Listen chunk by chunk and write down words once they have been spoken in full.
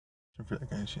For that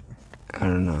kind of shit. I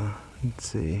don't know. Let's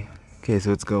see. Okay,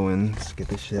 so it's going. Let's get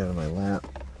this shit out of my lap.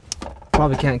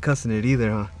 Probably can't cuss in it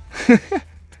either, huh?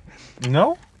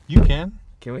 No, you can.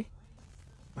 Can we?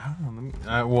 I don't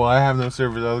know. Well, I have no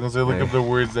servers. I was gonna say look up the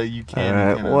words that you can.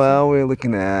 Alright, and well, we're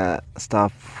looking at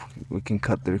stop. We can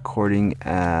cut the recording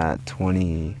at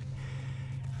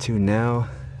 22 now.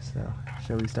 So,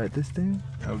 shall we start this thing?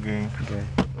 Okay. Okay.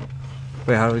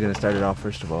 Wait, how are we gonna start it off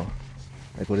first of all?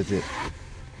 Like, what is it?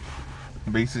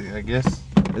 Basic, I guess.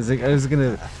 Is it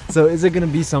gonna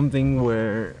be something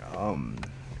where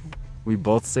we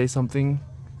both say something,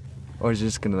 or is it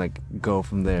just gonna like go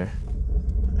from there?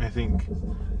 I think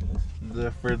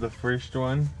for the first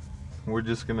one, we're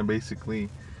just gonna basically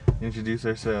introduce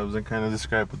ourselves and kind of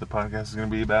describe what the podcast is gonna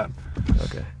be about.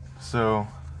 Okay. So,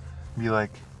 be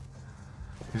like,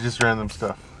 it's just random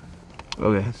stuff.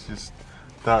 Okay. It's just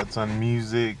thoughts on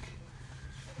music,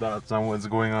 thoughts on what's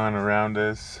going on around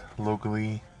us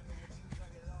locally.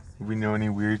 If we know any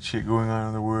weird shit going on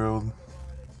in the world.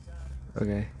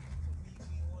 Okay.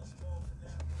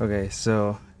 Okay,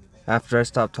 so after I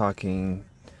stop talking,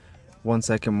 1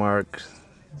 second mark,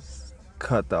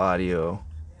 cut the audio,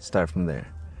 start from there.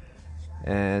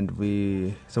 And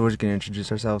so we're just gonna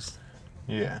introduce ourselves?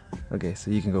 Yeah. Okay, so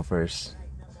you can go first,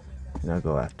 and I'll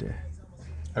go after.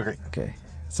 Okay. Okay,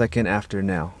 second after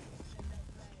now.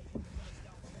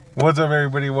 What's up,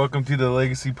 everybody? Welcome to the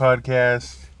Legacy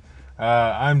Podcast.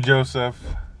 I'm Joseph.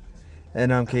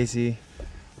 And I'm Casey.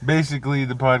 Basically,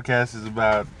 the podcast is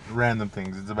about random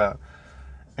things. It's about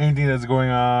anything that's going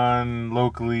on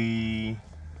locally,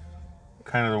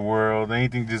 kind of the world,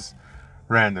 anything just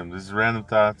random. Just random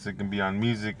thoughts. It can be on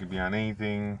music, it can be on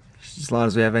anything. As long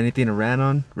as we have anything to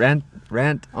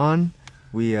rant on,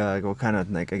 we go kind of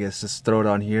like, I guess, just throw it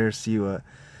on here, see what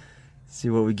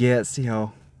we get, see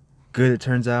how good it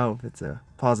turns out, if it's a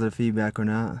positive feedback or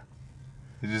not.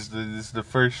 This is the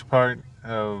first part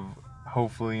of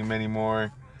hopefully many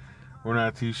more. We're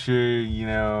not too sure,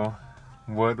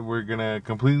 what we're gonna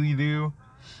completely do.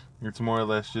 It's more or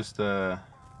less just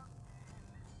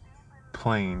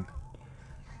plain.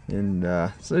 And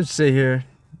so just sit here,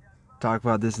 talk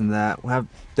about this and that. We'll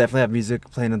definitely have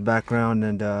music playing in the background,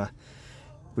 and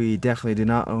we definitely do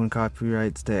not own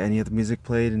copyrights to any of the music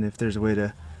played. And if there's a way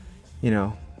to,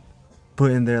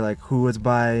 put in there like who it's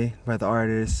by the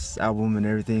artist, album, and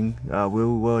everything,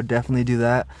 we'll definitely do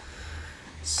that.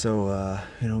 So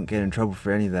we don't get in trouble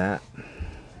for any of that.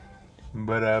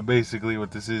 But basically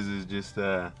what this is just,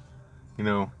 come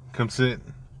sit,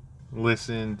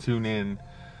 listen, tune in,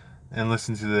 and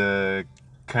listen to the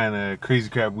kind of crazy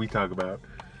crap we talk about.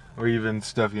 Or even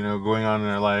stuff, going on in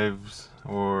our lives,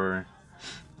 or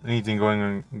anything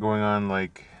going on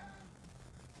like,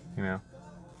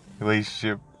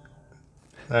 relationship.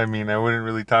 I mean, I wouldn't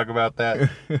really talk about that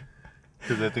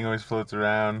because that thing always floats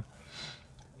around.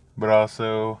 But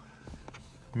also,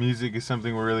 music is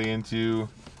something we're really into.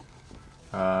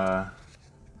 So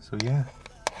yeah.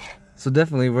 So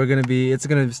definitely, it's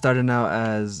gonna be starting out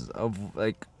as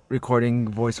like recording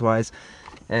voice wise,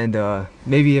 and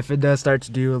maybe if it does start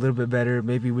to do a little bit better,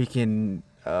 maybe we can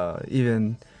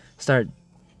even start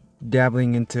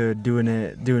dabbling into doing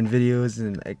videos,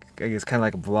 and like, I guess kind of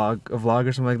like a vlog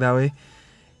or something like that way.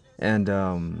 And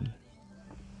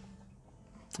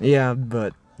yeah,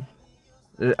 but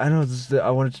I don't know.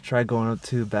 I wanted to try going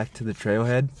back to the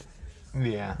trailhead.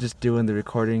 Yeah. Just doing the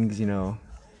recordings,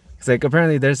 It's like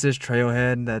apparently there's this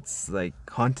trailhead that's like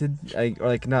haunted, I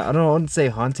wouldn't say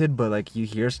haunted, but like you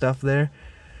hear stuff there,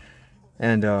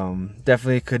 and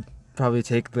definitely could probably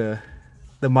take the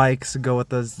mics, go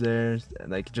with us there,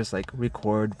 like just like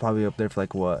record probably up there for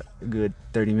like what, a good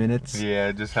 30 minutes.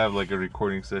 Yeah, just have like a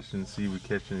recording session, see if we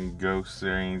catch any ghosts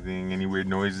or anything, any weird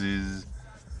noises.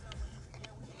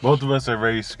 Both of us are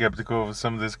very skeptical of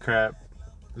some of this crap,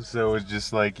 so it's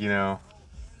just like, if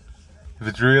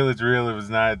it's real, it's real. If it's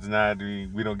not, it's not.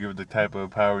 We don't give it the type of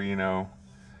power,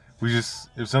 We just,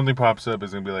 if something pops up,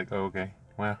 it's gonna be like, oh, okay,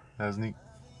 wow, that was neat.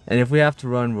 And if we have to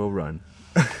run, we'll run.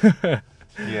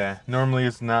 Yeah, normally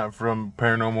it's not from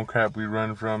paranormal crap we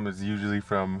run from. It's usually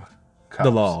from cops. The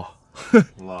law.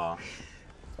 Law.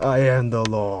 I am the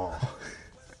law.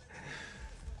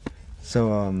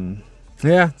 So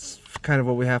yeah, it's kind of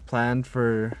what we have planned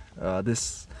for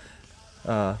this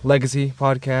legacy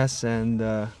podcast, and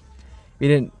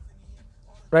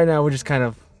right now we're just kind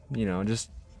of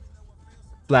just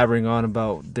blabbering on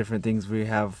about different things we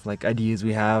have, like ideas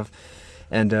we have.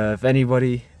 And if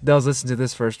anybody does listen to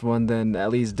this first one, then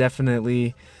at least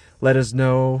definitely let us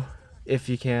know if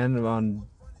you can on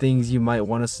things you might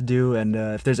want us to do. And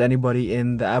if there's anybody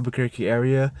in the Albuquerque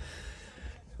area,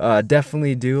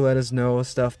 definitely do let us know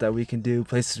stuff that we can do,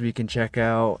 places we can check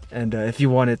out, and if you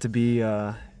want it to be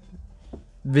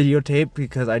videotape,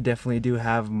 because I definitely do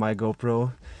have my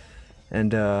GoPro,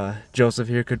 and Joseph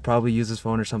here could probably use his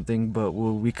phone or something, but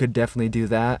we could definitely do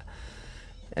that.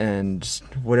 And just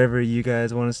whatever you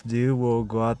guys want us to do, we'll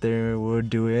go out there, we'll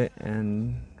do it,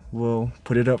 and we'll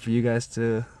put it up for you guys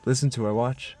to listen to or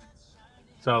watch.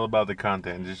 It's all about the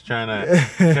content. Just trying to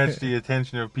catch the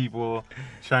attention of people,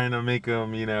 trying to make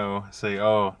them, say,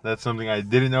 oh, that's something I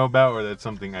didn't know about, or that's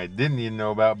something I didn't even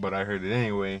know about, but I heard it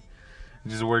anyway. It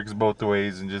just works both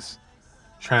ways, and just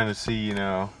trying to see,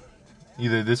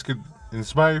 either this could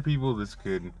inspire people, this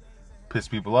could piss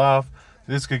people off,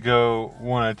 this could go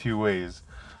one or two ways.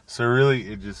 So really,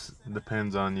 it just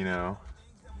depends on,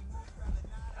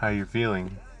 how you're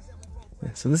feeling.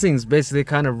 So this thing's basically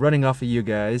kind of running off of you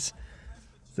guys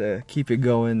to keep it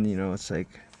going. It's like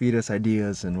feed us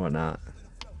ideas and whatnot,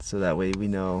 so that way we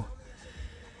know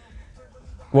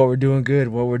what we're doing good,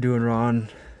 what we're doing wrong,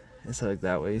 and stuff like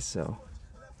that way. So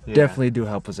Yeah. definitely do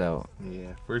help us out.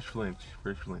 Yeah, first flinch.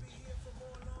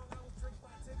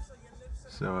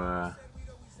 So,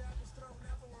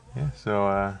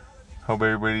 hope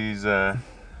everybody's, right,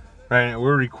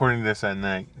 we're recording this at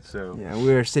night, so. Yeah,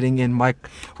 we're sitting in my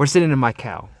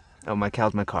cow. Oh, my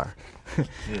cow's my car.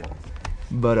 Yeah.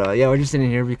 But yeah, we're just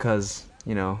sitting here because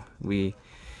we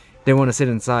didn't want to sit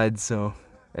inside,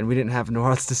 and we didn't have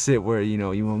nowhere else to sit where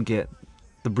you won't get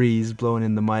the breeze blowing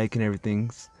in the mic and everything.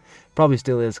 Probably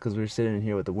still is because we're sitting in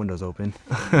here with the windows open.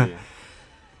 Yeah.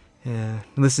 Yeah,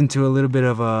 listen to a little bit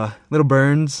of Little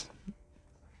Burns.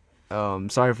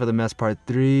 Sorry for the Mess Part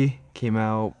 3 came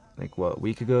out like a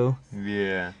week ago.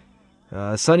 Yeah.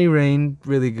 Sunny Rain,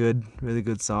 really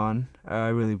good song. I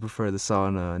really prefer the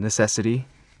song Necessity.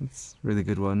 It's a really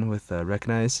good one with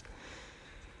Recognize.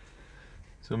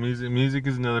 So music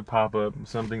is another pop-up,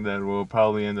 something that we'll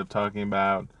probably end up talking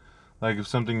about. Like if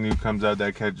something new comes out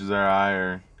that catches our eye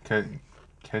or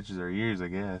catches our ears, I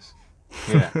guess.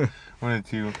 Yeah, one of the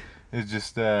two. It's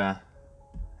just, it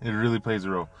really plays a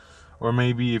role. Or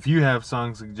maybe if you have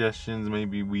song suggestions,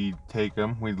 maybe we take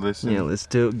them, we listen. Yeah, let's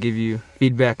still give you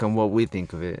feedback on what we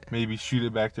think of it. Maybe shoot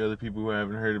it back to other people who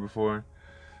haven't heard it before.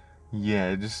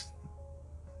 Yeah,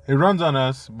 it runs on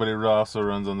us, but it also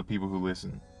runs on the people who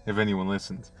listen, if anyone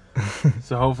listens.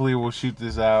 So hopefully we'll shoot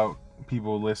this out.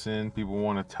 People listen, people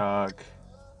want to talk.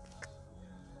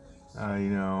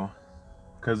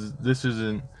 Because this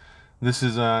isn't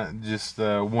just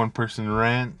one person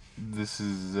rant. This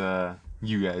is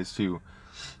you guys too.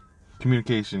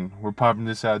 Communication. We're popping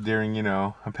this out during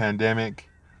a pandemic.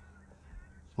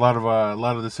 A lot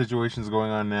of the situations going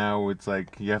on now, it's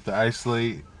like you have to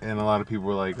isolate, and a lot of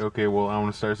people are like, okay, well, I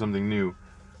want to start something new,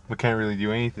 but can't really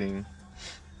do anything.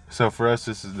 So for us,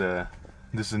 this is a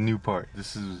new part.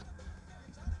 This is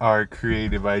our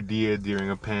creative idea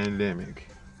during a pandemic.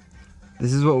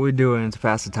 This is what we're doing to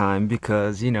pass the time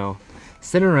because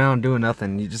sitting around doing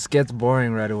nothing, it just gets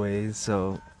boring right away.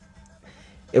 So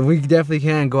if we definitely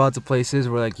can go out to places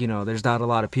where there's not a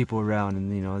lot of people around,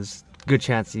 and there's a good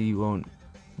chance you won't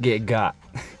get got.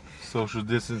 Social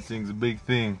distancing is a big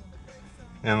thing,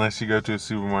 unless you go to a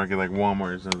supermarket like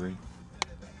Walmart or something.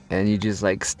 And you just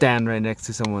stand right next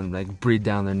to someone, breathe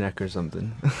down their neck or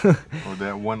something. Or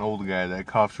that one old guy that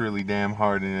coughs really damn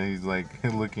hard and he's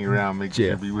looking around, making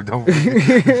sure people don't.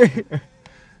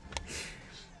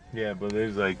 Yeah, but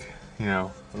there's a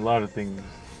lot of things.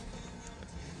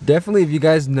 Definitely, if you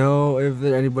guys know, if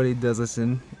anybody does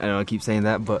listen, I know I keep saying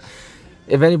that, but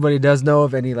if anybody does know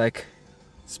of any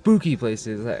spooky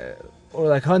places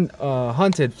or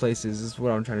haunted places, is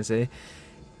what I'm trying to say,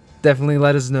 definitely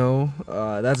let us know.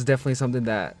 That's definitely something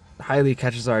that highly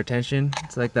catches our attention.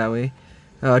 It's that way.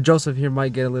 Joseph here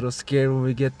might get a little scared when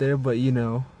we get there, but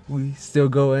we still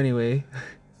go anyway.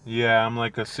 Yeah, I'm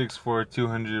like a 6'4",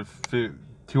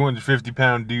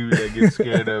 250-pound dude that gets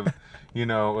scared of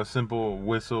a simple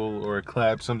whistle or a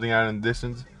clap, something out in the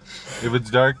distance. If it's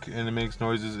dark and it makes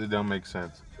noises, it don't make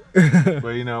sense. But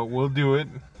we'll do it.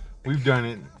 We've done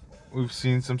it. We've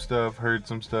seen some stuff, heard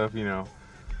some stuff.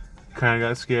 Kind of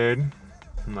got scared.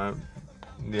 Makes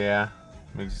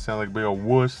you sound like a big old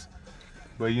wuss.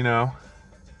 But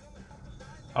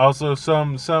also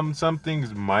some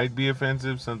things might be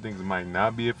offensive, some things might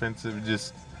not be offensive.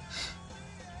 Just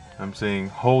I'm saying,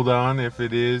 hold on. If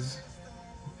it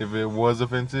was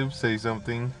offensive, say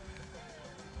something.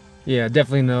 Yeah,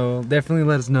 definitely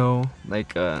let us know.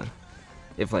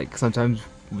 If sometimes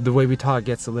the way we talk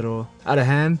gets a little out of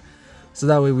hand, so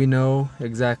that way we know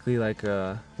exactly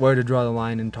where to draw the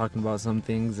line in talking about some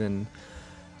things, and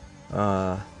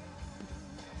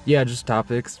Yeah, just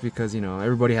topics because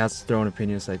everybody has their own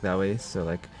opinions like that way. So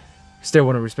like, still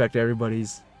want to respect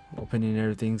everybody's opinion and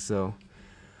everything. So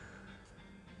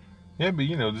Yeah, but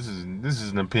this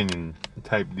is an opinion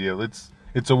type deal. It's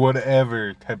a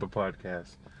whatever type of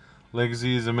podcast.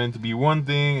 Legacy isn't meant to be one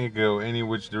thing. It go any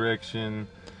which direction.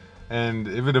 And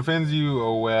if it offends you,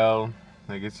 oh well.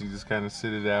 I guess you just kind of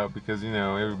sit it out because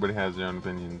everybody has their own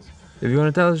opinions. if you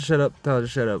want to tell us to shut up, tell us to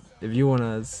shut up. If you want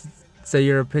to say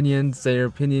your opinion, say your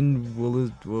opinion.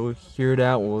 We'll hear it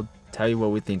out. We'll tell you what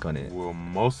we think on it. We'll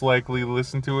most likely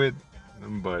listen to it,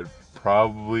 but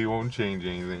probably won't change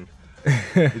anything.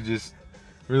 It just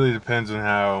really depends on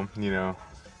how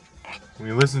when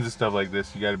you listen to stuff like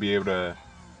this, you got to be able to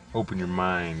open your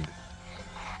mind,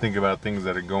 think about things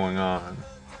that are going on.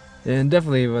 And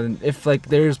definitely, if like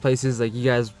there's places like you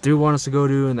guys do want us to go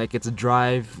to, and like it's a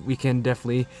drive, we can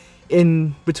definitely,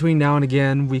 in between now and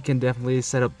again, we can definitely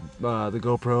set up the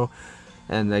GoPro,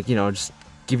 and like just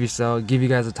give you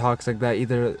guys a talks like that,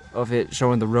 either of it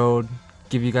showing the road,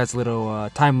 give you guys a little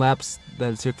time lapse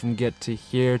that it took from get to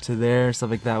here to there,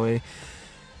 stuff like that way.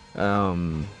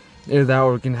 Either that,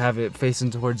 or we can have it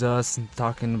facing towards us and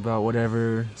talking about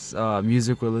whatever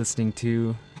music we're listening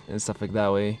to and stuff like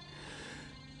that way.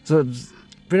 So it's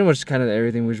pretty much kind of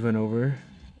everything we just went over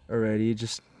already,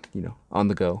 just on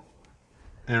the go.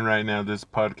 And right now, this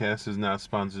podcast is not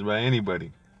sponsored by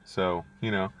anybody, so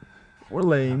We're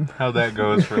lame. how that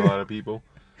goes for a lot of people.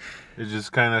 It's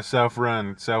just kind of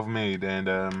self-run, self-made, and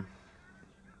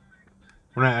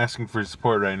we're not asking for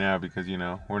support right now because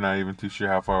we're not even too sure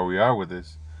how far we are with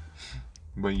this.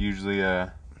 But usually, it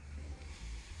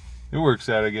works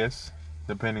out, I guess,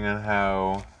 depending on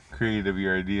how creative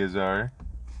your ideas are.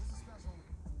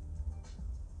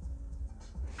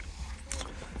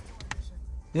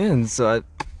 Yeah, and so I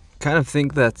kind of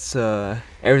think that's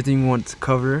everything we want to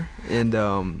cover. And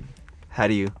how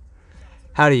do you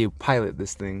pilot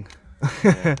this thing?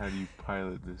 Yeah, how do you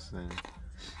pilot this thing?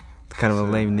 Kind of a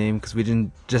lame name because we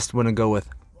didn't just want to go with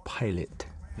pilot.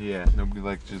 Yeah, nobody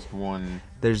likes just one.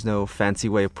 There's no fancy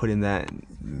way of putting that.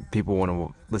 People want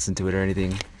to listen to it or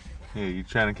anything. Yeah, you're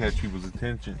trying to catch people's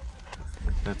attention.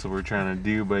 That's what we're trying to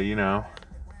do, but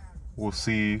we'll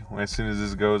see as soon as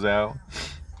this goes out.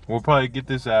 We'll probably get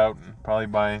this out probably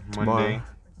by Monday.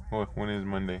 Tomorrow. When is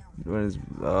Monday? When is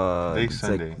Today's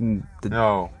Sunday. Like,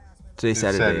 No, today's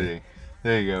Saturday.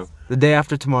 There you go. The day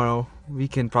after tomorrow, we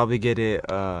can probably get it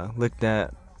looked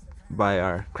at by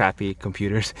our crappy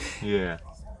computers. Yeah.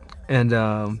 And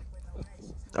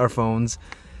our phones,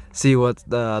 see what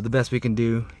the best we can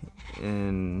do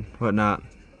and whatnot.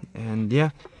 And yeah,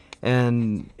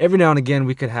 and every now and again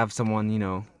we could have someone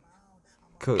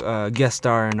guest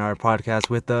star in our podcast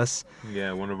with us.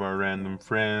 Yeah, one of our random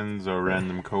friends or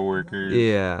random coworkers.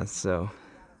 Yeah, so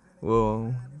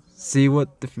we'll see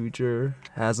what the future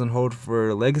has on hold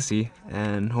for Legacy,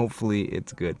 and hopefully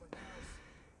it's good.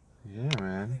 Yeah,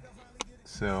 man.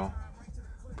 So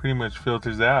pretty much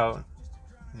filters out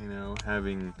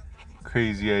having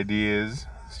crazy ideas,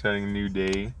 starting a new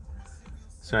day,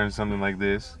 starting something like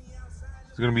this.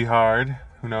 It's gonna be hard.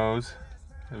 Who knows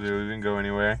if it'll even go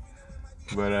anywhere?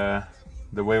 But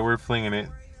the way we're flinging it,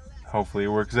 hopefully it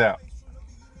works out.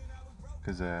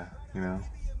 Cause Oh,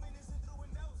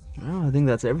 I think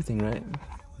that's everything, right?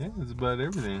 yeah, that's about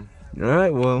everything. All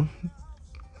right, well,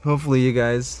 hopefully you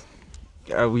guys,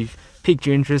 we've piqued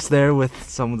your interest there with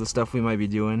some of the stuff we might be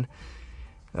doing.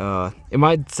 It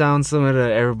might sound similar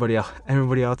to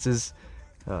everybody else's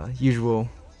usual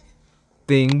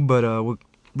thing, but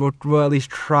we'll at least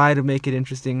try to make it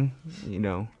interesting,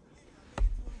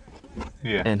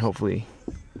 Yeah. and hopefully,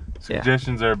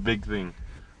 Suggestions are a big thing.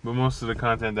 But most of the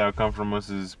content that'll come from us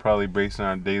is probably based on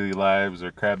our daily lives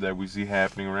or crap that we see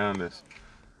happening around us.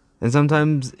 And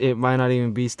sometimes it might not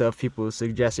even be stuff people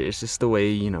suggest. It's just the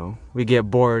way, we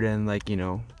get bored and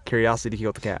curiosity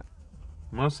killed the cat.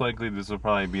 Most likely this will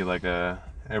probably be like a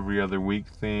every other week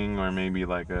thing, or maybe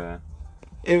like a...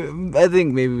 I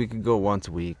think maybe we could go once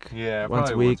a week. Yeah, once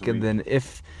a probably week. And then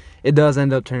if it does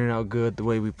end up turning out good the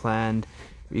way we planned,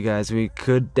 you guys, we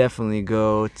could definitely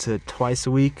go to twice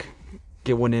a week.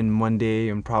 Get one in Monday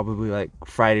and probably like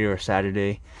Friday or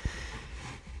Saturday.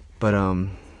 But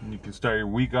you can start your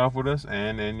week off with us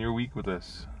and end your week with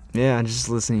us. Yeah, just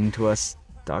listening to us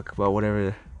talk about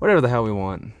whatever the hell we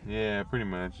want. Yeah, pretty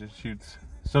much. It shoots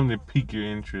something to pique your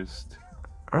interest.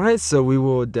 Alright, so we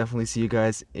will definitely see you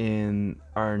guys in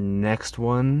our next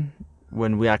one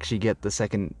when we actually get the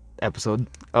second episode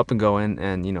up and going,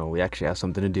 and we actually have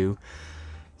something to do.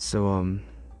 So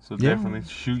definitely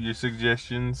shoot your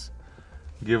suggestions,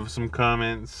 give us some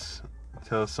comments,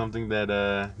 tell us something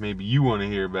that maybe you want to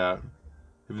hear about.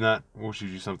 If not, we'll shoot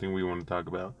you something we want to talk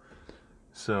about.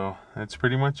 So that's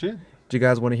pretty much it. Do you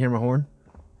guys want to hear my horn?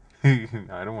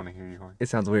 I don't want to hear your horn. It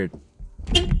sounds weird.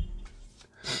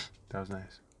 That was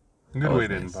nice. Good That way was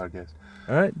to end nice. the podcast.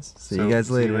 All right. See So, you guys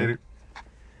see later.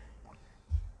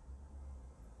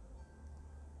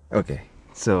 Okay.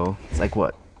 So it's like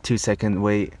what? 2-second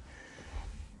wait.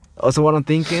 Also, what I'm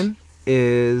thinking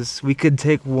is we could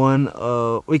take one.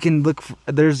 We can look.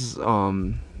 There's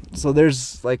So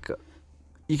there's like,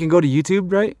 you can go to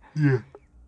YouTube, right? Yeah.